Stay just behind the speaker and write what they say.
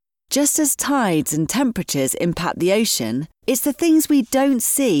Just as tides and temperatures impact the ocean, it's the things we don't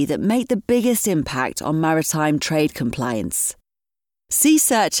see that make the biggest impact on maritime trade compliance. Sea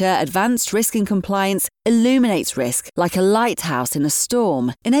Searcher Advanced Risk and Compliance illuminates risk like a lighthouse in a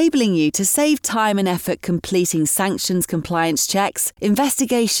storm, enabling you to save time and effort completing sanctions compliance checks,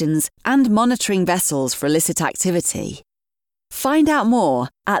 investigations, and monitoring vessels for illicit activity. Find out more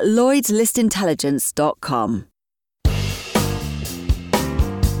at lloydslistintelligence.com.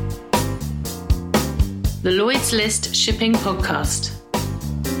 The Lloyd's List Shipping Podcast.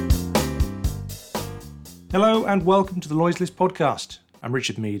 Hello and welcome to the Lloyd's List Podcast. I'm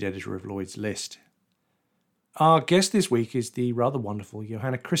Richard Mead, editor of Lloyd's List. Our guest this week is the rather wonderful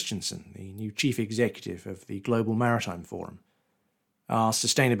Johanna Christensen, the new chief executive of the Global Maritime Forum. Our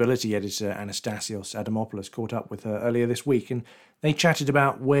sustainability editor Anastasios Adamopoulos caught up with her earlier this week, and they chatted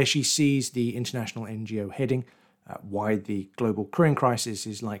about where she sees the international NGO heading, why the global crewing crisis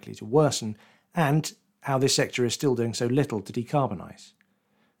is likely to worsen, and how this sector is still doing so little to decarbonise.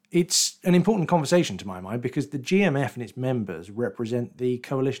 It's an important conversation to my mind because the GMF and its members represent the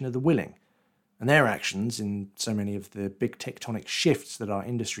coalition of the willing, and their actions in so many of the big tectonic shifts that our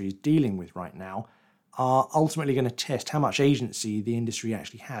industry is dealing with right now are ultimately going to test how much agency the industry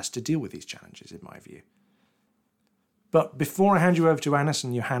actually has to deal with these challenges, in my view. But before I hand you over to Anas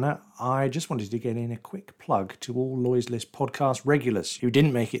and Johanna, I just wanted to get in a quick plug to all Lloyd's List podcast regulars who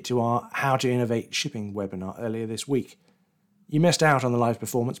didn't make it to our How to Innovate Shipping webinar earlier this week. You missed out on the live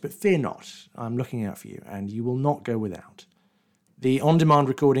performance, but fear not, I'm looking out for you, and you will not go without. The on-demand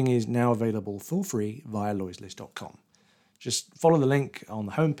recording is now available for free via lloydslist.com. Just follow the link on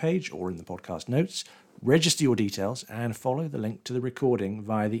the homepage or in the podcast notes, register your details, and follow the link to the recording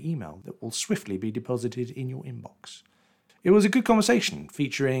via the email that will swiftly be deposited in your inbox. It was a good conversation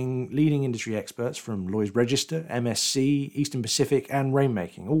featuring leading industry experts from Lloyd's Register, MSC, Eastern Pacific, and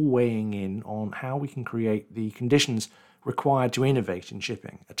Rainmaking, all weighing in on how we can create the conditions required to innovate in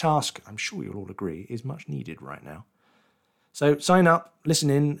shipping, a task I'm sure you'll all agree is much needed right now. So sign up,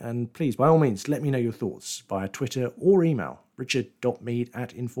 listen in, and please, by all means, let me know your thoughts via Twitter or email,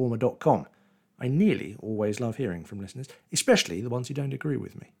 richard.mead@informa.com. I nearly always love hearing from listeners, especially the ones who don't agree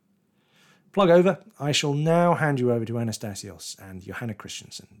with me. Plug over, I shall now hand you over to Anastasios and Johanna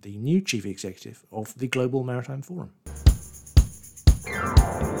Christensen, the new chief executive of the Global Maritime Forum.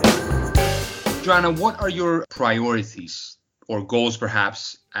 Johanna, what are your priorities or goals,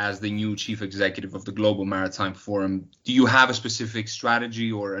 perhaps, as the new chief executive of the Global Maritime Forum? Do you have a specific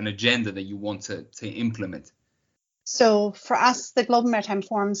strategy or an agenda that you want to implement? So for us, the Global Maritime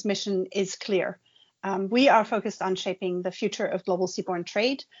Forum's mission is clear. We are focused on shaping the future of global seaborne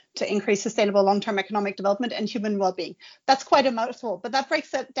trade to increase sustainable long-term economic development and human well-being. That's quite a mouthful, but that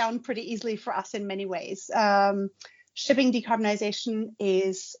breaks it down pretty easily for us in many ways. Shipping decarbonization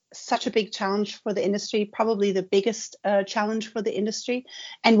is such a big challenge for the industry, probably the biggest challenge for the industry,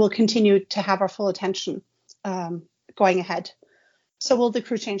 and will continue to have our full attention going ahead. So will the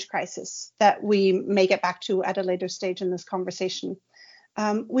crew change crisis that we may get back to at a later stage in this conversation.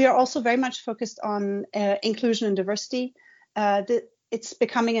 We are also very much focused on inclusion and diversity. It's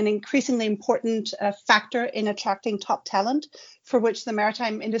becoming an increasingly important factor in attracting top talent, for which the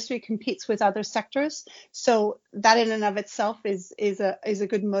maritime industry competes with other sectors. So that in and of itself is a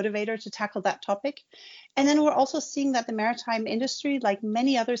good motivator to tackle that topic. And then we're also seeing that the maritime industry, like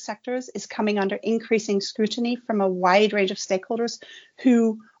many other sectors, is coming under increasing scrutiny from a wide range of stakeholders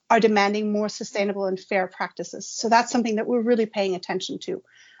who are demanding more sustainable and fair practices. So that's something that we're really paying attention to.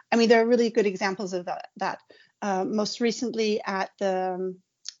 I mean, there are really good examples of that. Most recently at the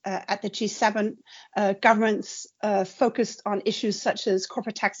G7, governments focused on issues such as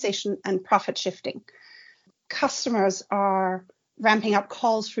corporate taxation and profit shifting. Customers are ramping up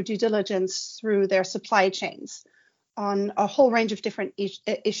calls for due diligence through their supply chains on a whole range of different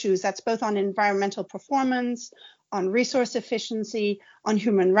issues. That's both on environmental performance, on resource efficiency, on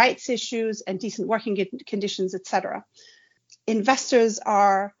human rights issues and decent working conditions, etc. Investors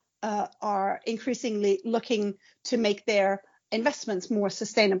are increasingly looking to make their investments more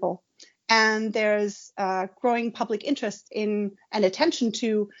sustainable. And there's growing public interest in and attention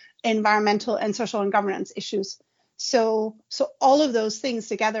to environmental and social and governance issues. So all of those things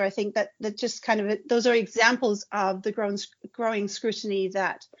together, I think that just kind of, those are examples of the growing scrutiny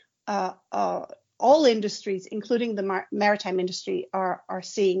that all industries, including the maritime industry, are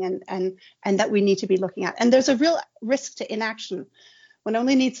seeing and that we need to be looking at. And there's a real risk to inaction. One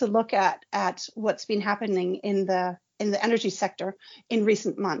only needs to look at what's been happening in the energy sector in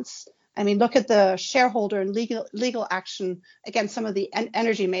recent months. I mean, look at the shareholder and legal action against some of the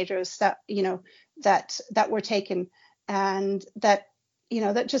energy majors that were taken, and that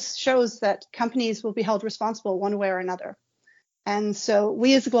that just shows that companies will be held responsible one way or another. And so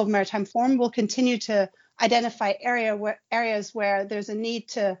we as the Global Maritime Forum will continue to identify areas where there's a need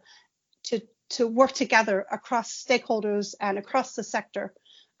to work together across stakeholders and across the sector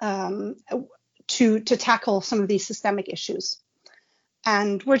to tackle some of these systemic issues.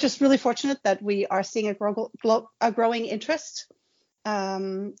 And we're just really fortunate that we are seeing a growing interest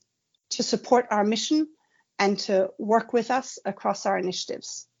to support our mission and to work with us across our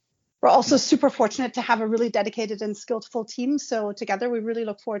initiatives. We're also super fortunate to have a really dedicated and skillful team. So together, we really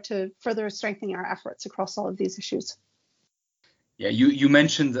look forward to further strengthening our efforts across all of these issues. Yeah, you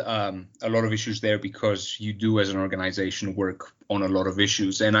mentioned a lot of issues there because you do as an organization work on a lot of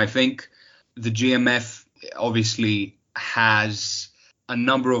issues. And I think the GMF obviously has a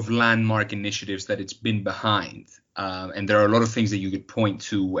number of landmark initiatives that it's been behind. And there are a lot of things that you could point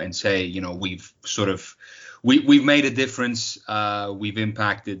to and say, we've made a difference. We've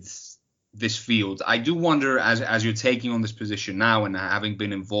impacted this field. I do wonder, as you're taking on this position now and having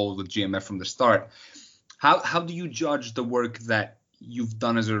been involved with GMF from the start, how do you judge the work that you've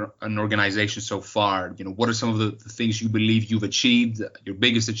done as an organization so far? What are some of the things you believe you've achieved, your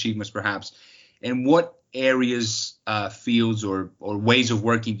biggest achievements perhaps, and what areas, fields or ways of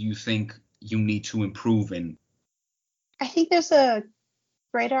working do you think you need to improve in? I think there's a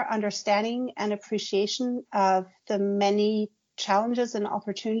greater understanding and appreciation of the many challenges and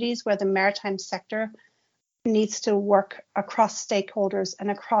opportunities where the maritime sector needs to work across stakeholders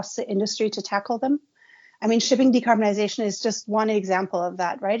and across the industry to tackle them. I mean, shipping decarbonization is just one example of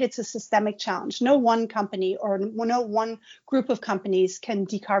that, right? It's a systemic challenge. No one company or no one group of companies can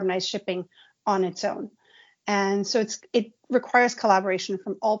decarbonize shipping on its own. And so it requires collaboration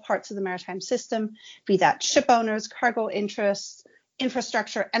from all parts of the maritime system, be that ship owners, cargo interests,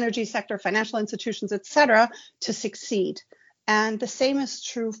 infrastructure, energy sector, financial institutions, et cetera, to succeed. And the same is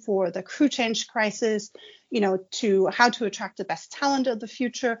true for the crew change crisis, to how to attract the best talent of the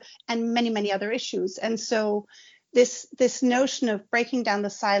future and many, many other issues. And so this notion of breaking down the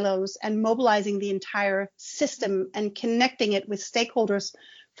silos and mobilizing the entire system and connecting it with stakeholders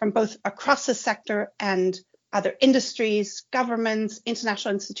from both across the sector and other industries, governments,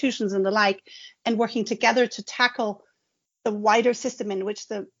 international institutions, and the like, and working together to tackle the wider system in which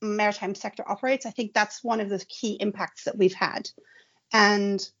the maritime sector operates, I think that's one of the key impacts that we've had.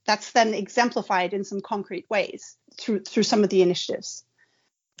 And that's then exemplified in some concrete ways through some of the initiatives.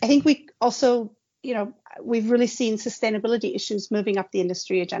 I think we also, we've really seen sustainability issues moving up the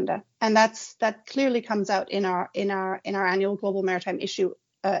industry agenda. And that clearly comes out in our annual Global Maritime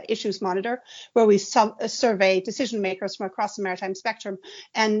Issues Monitor, where we survey decision makers from across the maritime spectrum,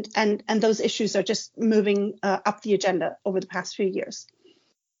 and those issues are just moving up the agenda over the past few years.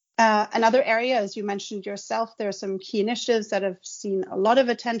 Another area, as you mentioned yourself, there are some key initiatives that have seen a lot of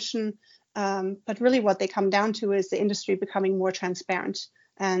attention, but really what they come down to is the industry becoming more transparent.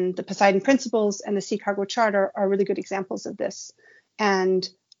 And the Poseidon Principles and the Sea Cargo Charter are really good examples of this. And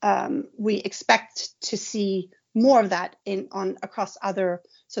we expect to see more of that across other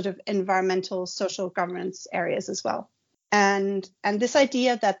sort of environmental, social governance areas as well. And this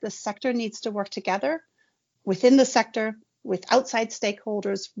idea that the sector needs to work together within the sector, with outside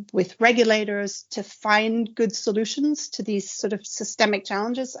stakeholders, with regulators to find good solutions to these sort of systemic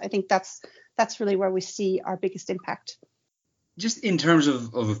challenges, I think that's really where we see our biggest impact. Just in terms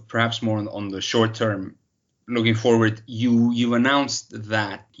of perhaps more on the short term, looking forward, you announced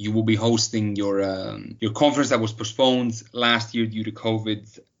that you will be hosting your conference that was postponed last year due to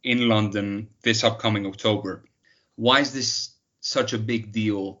COVID in London this upcoming October. Why is this such a big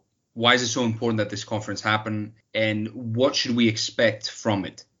deal? Why is it so important that this conference happen? And what should we expect from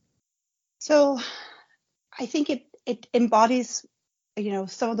it? So I think it embodies,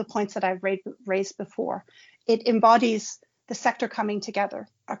 some of the points that I've raised before. It embodies the sector coming together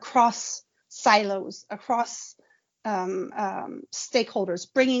across silos, across stakeholders,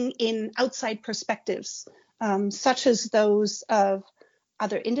 bringing in outside perspectives, such as those of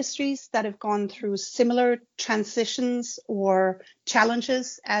other industries that have gone through similar transitions or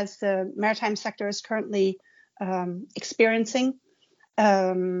challenges as the maritime sector is currently experiencing.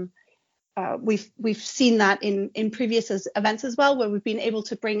 We've seen that in previous events as well, where we've been able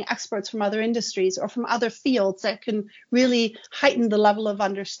to bring experts from other industries or from other fields that can really heighten the level of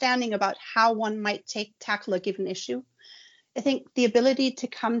understanding about how one might tackle a given issue. I think the ability to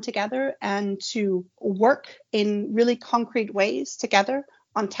come together and to work in really concrete ways together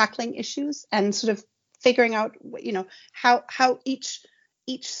on tackling issues and sort of figuring out, how each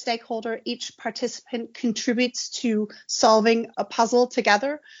each stakeholder, each participant contributes to solving a puzzle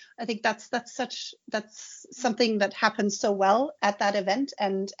together. I think that's something that happens so well at that event,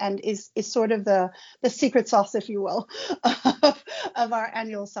 and is sort of the secret sauce, if you will, of our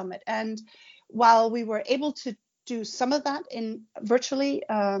annual summit. And while we were able to do some of that in virtually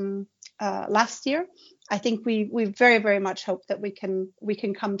last year, I think we very, very much hope that we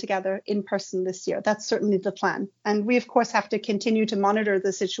can come together in person this year. That's certainly the plan. And we, of course, have to continue to monitor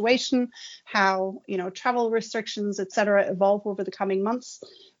the situation, how, travel restrictions, et cetera, evolve over the coming months.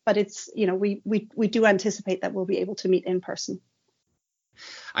 But it's, we do anticipate that we'll be able to meet in person.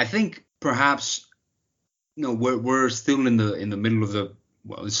 I think perhaps, we're still in the middle of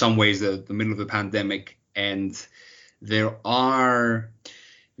in some ways, the middle of the pandemic, and there are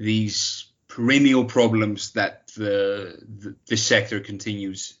these perennial problems that the sector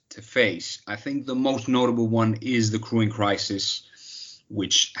continues to face. I think the most notable one is the crewing crisis,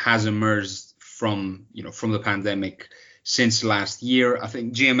 which has emerged from the pandemic since last year. I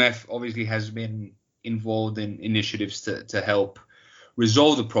think GMF obviously has been involved in initiatives to help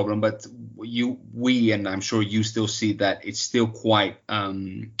resolve the problem, but we and I'm sure you still see that it's still quite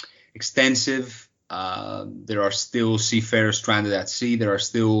extensive. There are still seafarers stranded at sea. There are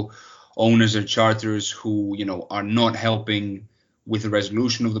still owners and charters who, are not helping with the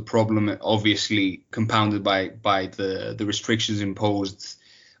resolution of the problem, obviously compounded by the restrictions imposed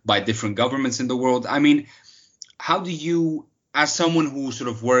by different governments in the world. I mean, how do you, as someone who sort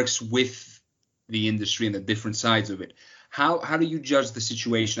of works with the industry and the different sides of it, how do you judge the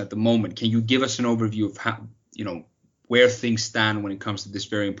situation at the moment? Can you give us an overview of how, where things stand when it comes to this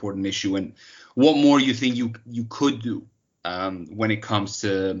very important issue, and what more you think you could do when it comes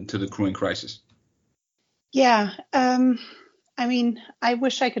to the crewing crisis? Yeah, I mean, I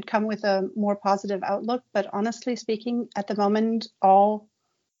wish I could come with a more positive outlook, but honestly speaking, at the moment, all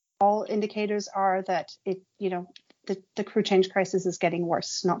indicators are that the crew change crisis is getting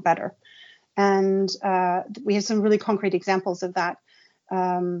worse, not better. And we have some really concrete examples of that.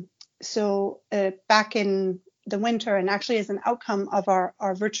 So back in the winter, and actually as an outcome of our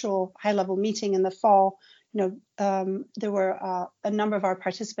virtual high-level meeting in the fall, there were a number of our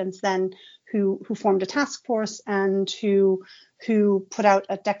participants then who formed a task force and who put out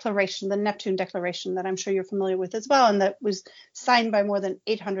a declaration, the Neptune Declaration, that I'm sure you're familiar with as well, and that was signed by more than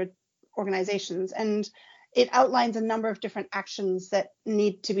 800 organizations. And it outlines a number of different actions that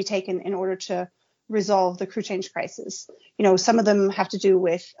need to be taken in order to resolve the crew change crisis. Some of them have to do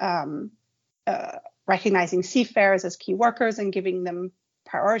with recognizing seafarers as key workers and giving them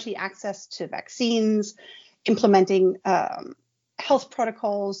priority access to vaccines, implementing health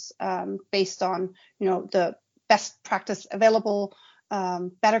protocols based on the best practice available,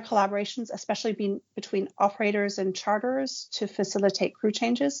 better collaborations, especially between operators and charterers to facilitate crew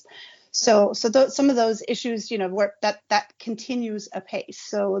changes. So some of those issues, where that continues apace.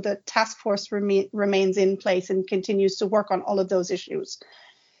 So the task force remains in place and continues to work on all of those issues.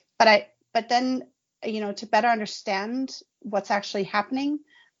 But then, to better understand what's actually happening,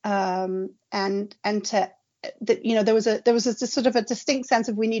 and to there was a sort of a distinct sense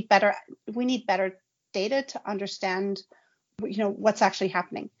of we need better data to understand what's actually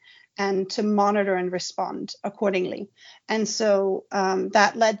happening, and to monitor and respond accordingly. And so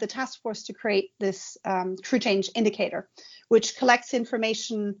that led the task force to create this crew change indicator, which collects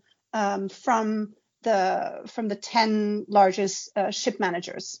information from the 10 largest ship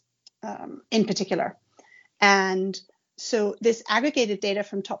managers in particular. And so this aggregated data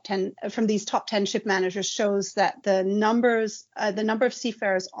from these top 10 ship managers shows that the number of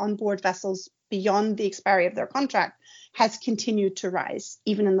seafarers on board vessels beyond the expiry of their contract has continued to rise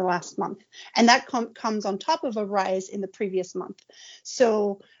even in the last month. And that comes on top of a rise in the previous month.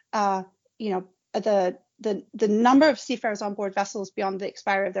 So, the number of seafarers on board vessels beyond the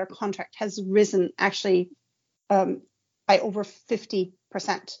expiry of their contract has risen actually by over 50%,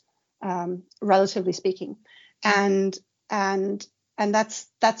 relatively speaking. And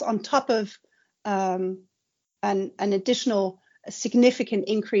that's on top of an additional significant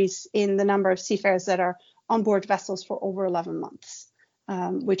increase in the number of seafarers that are on board vessels for over 11 months,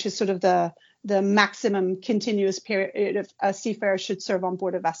 which is sort of the maximum continuous period a seafarer should serve on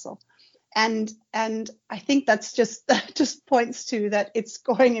board a vessel. And I think that just points to that it's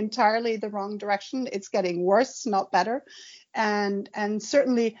going entirely the wrong direction. It's getting worse, not better. And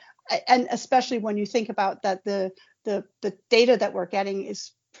certainly, and especially when you think about that the data that we're getting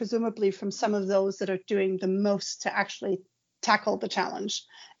is presumably from some of those that are doing the most to actually tackle the challenge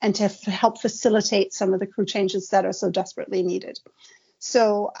and to help facilitate some of the crew changes that are so desperately needed.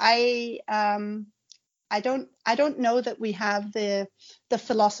 So I I don't know that we have the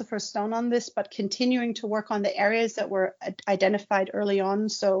philosopher's stone on this, but continuing to work on the areas that were identified early on.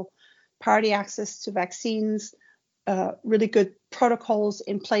 So priority access to vaccines, really good protocols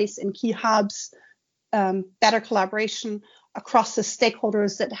in place in key hubs, better collaboration across the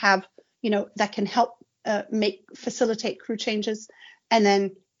stakeholders that have, that can help facilitate crew changes, and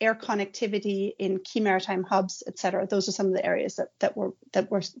then air connectivity in key maritime hubs, et cetera. Those are some of the areas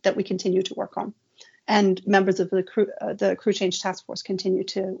that we continue to work on, and members of the crew change task force continue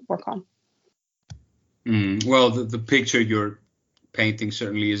to work on. Well, the picture you're painting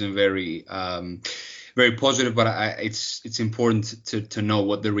certainly isn't very positive, but it's important to know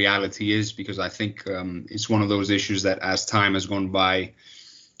what the reality is, because I think it's one of those issues that, as time has gone by,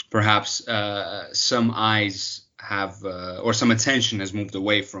 perhaps some eyes have or some attention has moved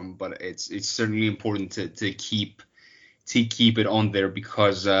away from, but it's certainly important to keep it on there,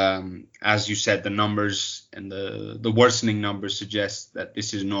 because as you said, the numbers and the worsening numbers suggest that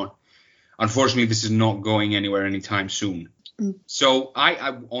this is not going anywhere anytime soon. So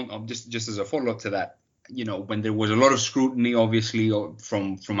I just as a follow-up to that, when there was a lot of scrutiny, obviously,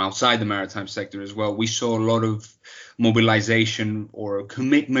 from outside the maritime sector as well, we saw a lot of mobilization or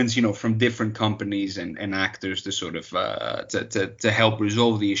commitments, from different companies and actors to sort of to help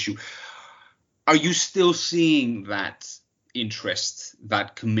resolve the issue. Are you still seeing that interest,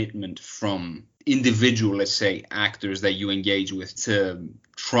 that commitment from individual, let's say, actors that you engage with to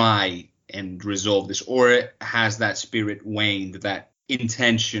try and resolve this, or has that spirit waned, that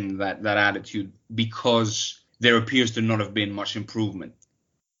intention, that attitude, because there appears to not have been much improvement?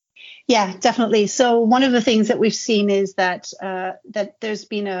 Yeah, definitely. So one of the things that we've seen is that there's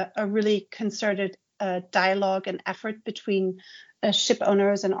been a really concerted dialogue and effort between ship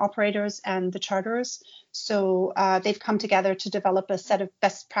owners and operators and the charterers. So they've come together to develop a set of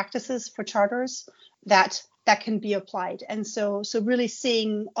best practices for charters that can be applied. And so really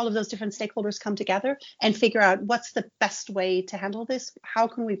seeing all of those different stakeholders come together and figure out what's the best way to handle this. How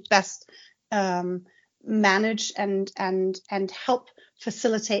can we best manage and help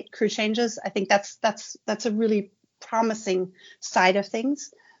facilitate crew changes? I think that's a really promising side of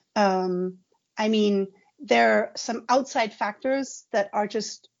things. I mean, there are some outside factors that are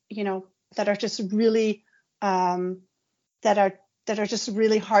just really that are just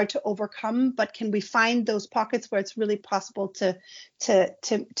really hard to overcome. But can we find those pockets where it's really possible to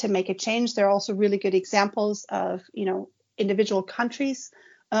make a change? There are also really good examples of individual countries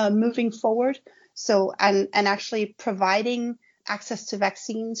moving forward. So and actually providing access to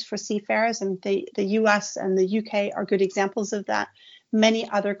vaccines for seafarers, and the US and the UK are good examples of that. Many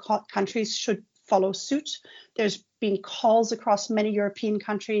other countries should follow suit. There's been calls across many European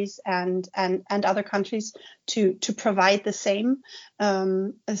countries and other countries to provide the same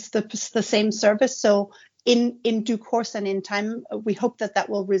as the same service. So in due course and in time, we hope that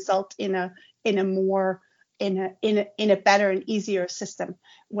will result in a better and easier system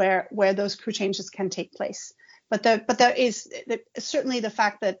where those crew changes can take place. But there is certainly the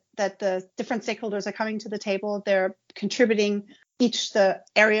fact that the different stakeholders are coming to the table. They're contributing each the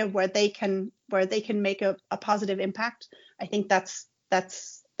area where they can make a positive impact. I think that's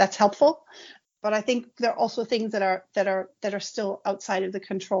helpful. But I think there are also things that are still outside of the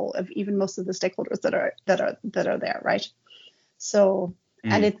control of even most of the stakeholders that are there, right? So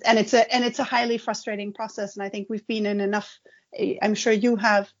and it's a highly frustrating process, and I think we've been in enough. I'm sure you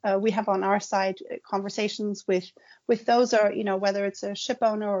have. We have on our side conversations with those, or whether it's a ship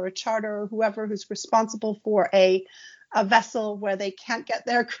owner or a charter or whoever who's responsible for a vessel where they can't get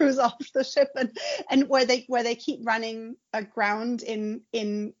their crews off the ship and where they keep running aground in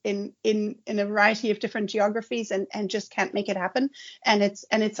a variety of different geographies and just can't make it happen. And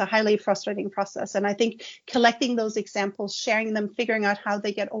it's a highly frustrating process. And I think collecting those examples, sharing them, figuring out how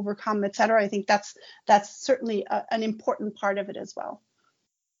they get overcome, et cetera, I think that's certainly an important part of it as well.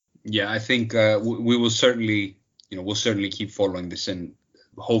 Yeah, I think we will certainly, we'll certainly keep following this, and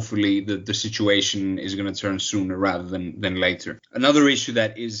hopefully the situation is going to turn sooner rather than later. Another issue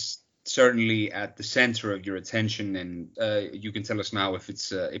that is certainly at the center of your attention, and you can tell us now if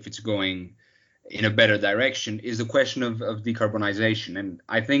it's going in a better direction, is the question of decarbonization. And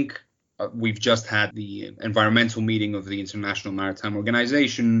I think we've just had the environmental meeting of the International Maritime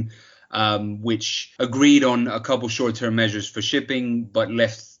Organization, which agreed on a couple short-term measures for shipping, but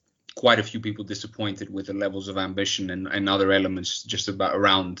left quite a few people disappointed with the levels of ambition and other elements just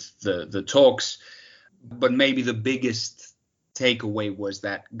around the talks. But maybe the biggest takeaway was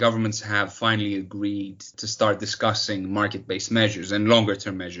that governments have finally agreed to start discussing market-based measures and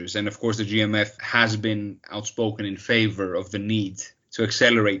longer-term measures. And of course, the GMF has been outspoken in favor of the need to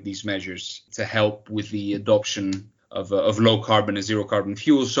accelerate these measures to help with the adoption of low carbon and zero carbon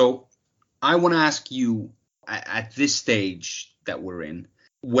fuels. So I want to ask you at this stage that we're in,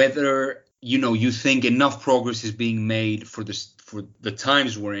 whether you think enough progress is being made for the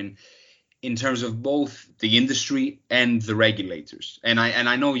times we're in terms of both the industry and the regulators. And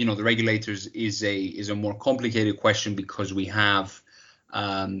I know the regulators is a more complicated question because we have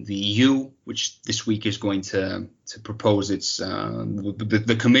the EU, which this week is going to propose its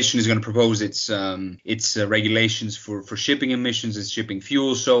the Commission is going to propose its regulations for shipping emissions and shipping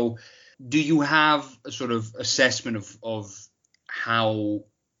fuel. So do you have a sort of assessment of how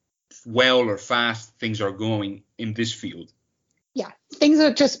well or fast things are going in this field? Yeah, things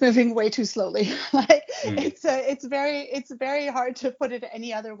are just moving way too slowly. It's very hard to put it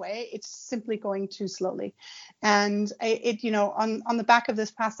any other way. It's simply going too slowly. And on the back of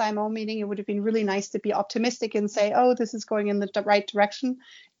this past IMO meeting, it would have been really nice to be optimistic and say, oh, this is going in the right direction.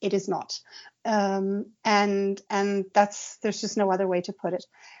 It is not. And there's just no other way to put it.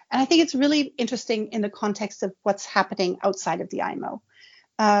 And I think it's really interesting in the context of what's happening outside of the IMO.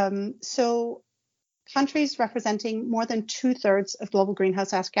 So countries representing more than 2/3 of global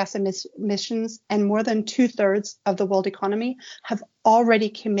greenhouse gas emissions and more than 2/3 of the world economy have already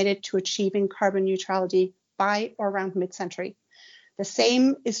committed to achieving carbon neutrality by or around mid-century. The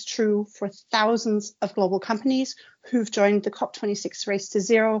same is true for thousands of global companies who've joined the COP26 Race to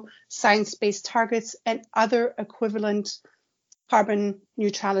Zero, science-based targets, and other equivalent carbon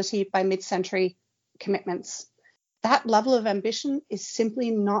neutrality by mid-century commitments. That level of ambition is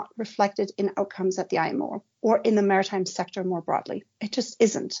simply not reflected in outcomes at the IMO or in the maritime sector more broadly. It just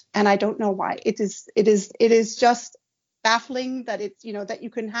isn't, and I don't know why. It is just baffling that that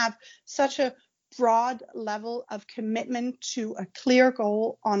you can have such a broad level of commitment to a clear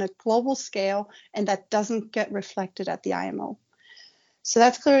goal on a global scale, and that doesn't get reflected at the IMO. So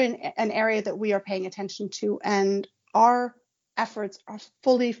that's clearly an area that we are paying attention to, and our efforts are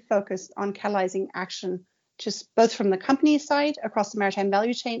fully focused on catalyzing action, just both from the company side across the maritime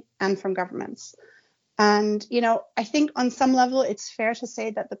value chain and from governments. And, I think on some level, it's fair to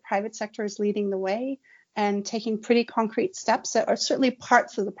say that the private sector is leading the way and taking pretty concrete steps, or certainly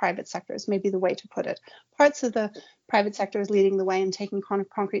parts of the private sector is maybe the way to put it. Parts of the private sector is leading the way and taking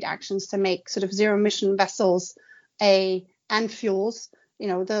concrete actions to make sort of zero emission vessels and fuels,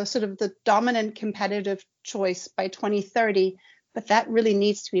 the sort of the dominant competitive choice by 2030. But that really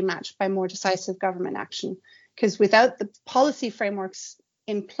needs to be matched by more decisive government action, because without the policy frameworks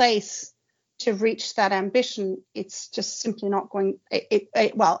in place to reach that ambition, it's just simply not going.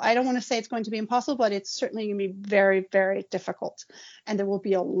 Well, I don't want to say it's going to be impossible, but it's certainly going to be very, very difficult, and there will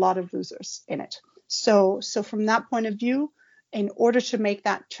be a lot of losers in it. So from that point of view, in order to make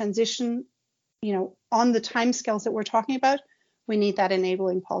that transition, on the timescales that we're talking about, we need that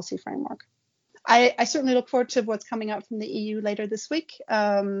enabling policy framework. I certainly look forward to what's coming out from the EU later this week,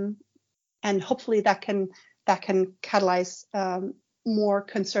 and hopefully that can catalyze more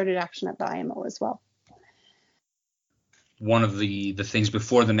concerted action at the IMO as well. One of the things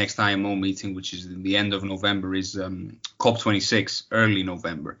before the next IMO meeting, which is in the end of November, is COP26, early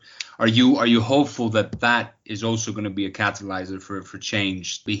November. Are you hopeful that is also going to be a catalyzer for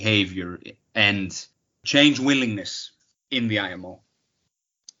change behavior and change willingness in the IMO?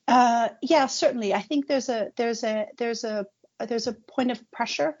 Yeah, certainly. I think there's a point of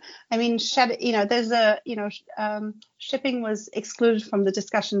pressure. I mean, shipping was excluded from the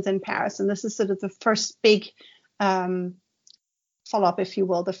discussions in Paris, and this is sort of the first big follow-up, if you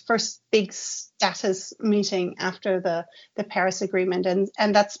will, the first big status meeting after the Paris Agreement,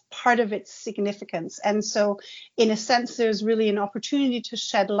 and that's part of its significance. And so, in a sense, there's really an opportunity to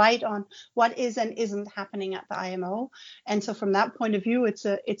shed light on what is and isn't happening at the IMO. And so, from that point of view, it's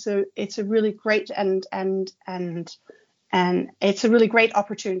a really great and it's a really great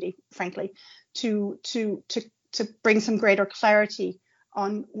opportunity, frankly, to bring some greater clarity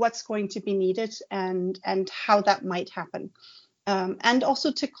on what's going to be needed and how that might happen. And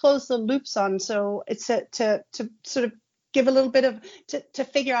also to close the loops on. So it's to sort of give a little bit of to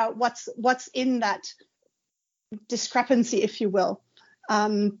figure out what's in that discrepancy, if you will,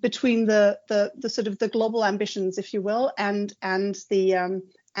 between the sort of the global ambitions, if you will, and the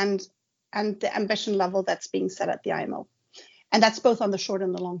ambition level that's being set at the IMO. And that's both on the short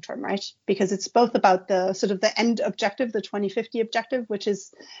and the long term, right? Because it's both about the sort of the end objective, the 2050 objective, which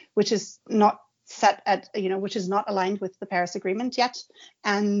is not set at, which is not aligned with the Paris Agreement yet,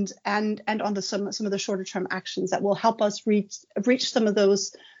 and on some of the shorter term actions that will help us reach some of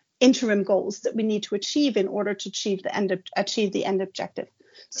those interim goals that we need to achieve in order to achieve the end objective.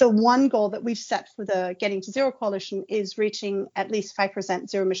 So one goal that we've set for the Getting to Zero Coalition is reaching at least 5%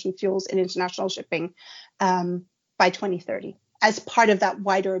 zero emission fuels in international shipping by 2030, as part of that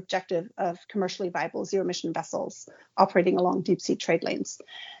wider objective of commercially viable zero emission vessels operating along deep sea trade lanes.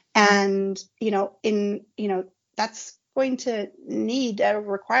 And, that's going to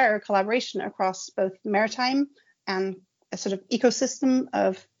require collaboration across both maritime and a sort of ecosystem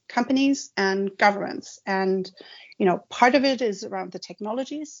of companies and governments. And, part of it is around the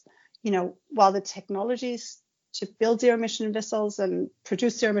technologies. While the technologies to build zero emission vessels and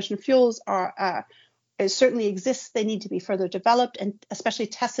produce zero emission fuels certainly exist, they need to be further developed and especially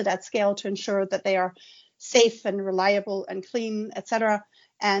tested at scale to ensure that they are safe and reliable and clean, etc.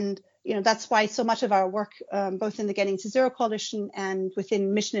 And that's why so much of our work, both in the Getting to Zero Coalition and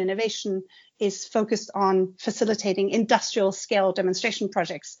within Mission Innovation, is focused on facilitating industrial scale demonstration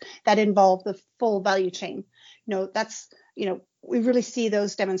projects that involve the full value chain. We really see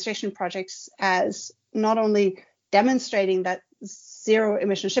those demonstration projects as not only demonstrating that zero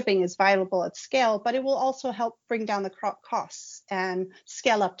emission shipping is viable at scale, but it will also help bring down the costs and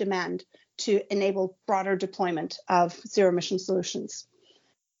scale up demand to enable broader deployment of zero emission solutions.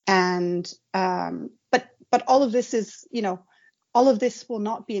 And but all of this is, all of this will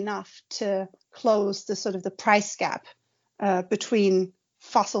not be enough to close the sort of the price gap between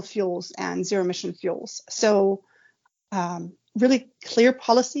fossil fuels and zero emission fuels. So really clear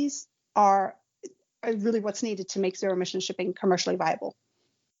policies are really what's needed to make zero emission shipping commercially viable.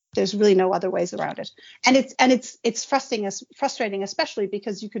 There's really no other ways around it. And it's frustrating, especially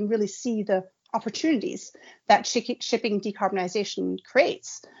because you can really see the opportunities that shipping decarbonization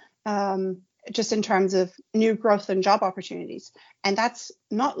creates, just in terms of new growth and job opportunities. And that's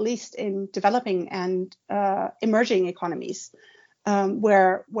not least in developing and emerging economies,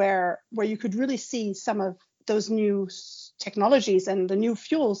 where you could really see some of those new technologies and the new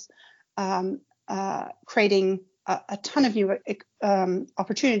fuels creating a ton of new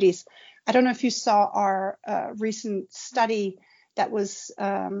opportunities. I don't know if you saw our recent study that was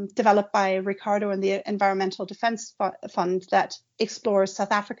developed by Ricardo and the Environmental Defence Fund that explores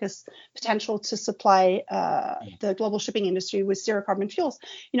South Africa's potential to supply the global shipping industry with zero carbon fuels.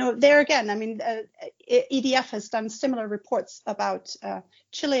 There again, EDF has done similar reports about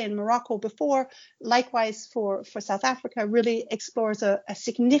Chile and Morocco before. Likewise, for South Africa, really explores a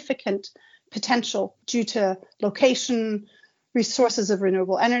significant potential due to location, resources of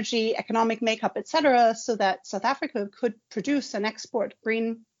renewable energy, economic makeup, etc., so that South Africa could produce and export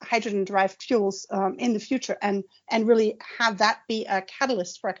green hydrogen-derived fuels in the future, and really have that be a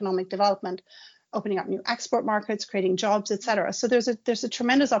catalyst for economic development, opening up new export markets, creating jobs, etc. So there's a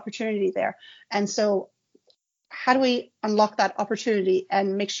tremendous opportunity there. And so how do we unlock that opportunity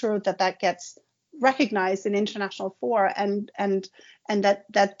and make sure that gets recognized in international fora, and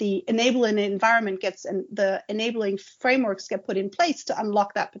that the enabling environment gets, and the enabling frameworks get put in place to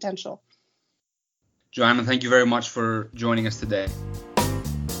unlock that potential? Joanna, thank you very much for joining us today.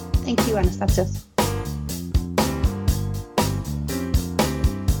 Thank you, Anastasios.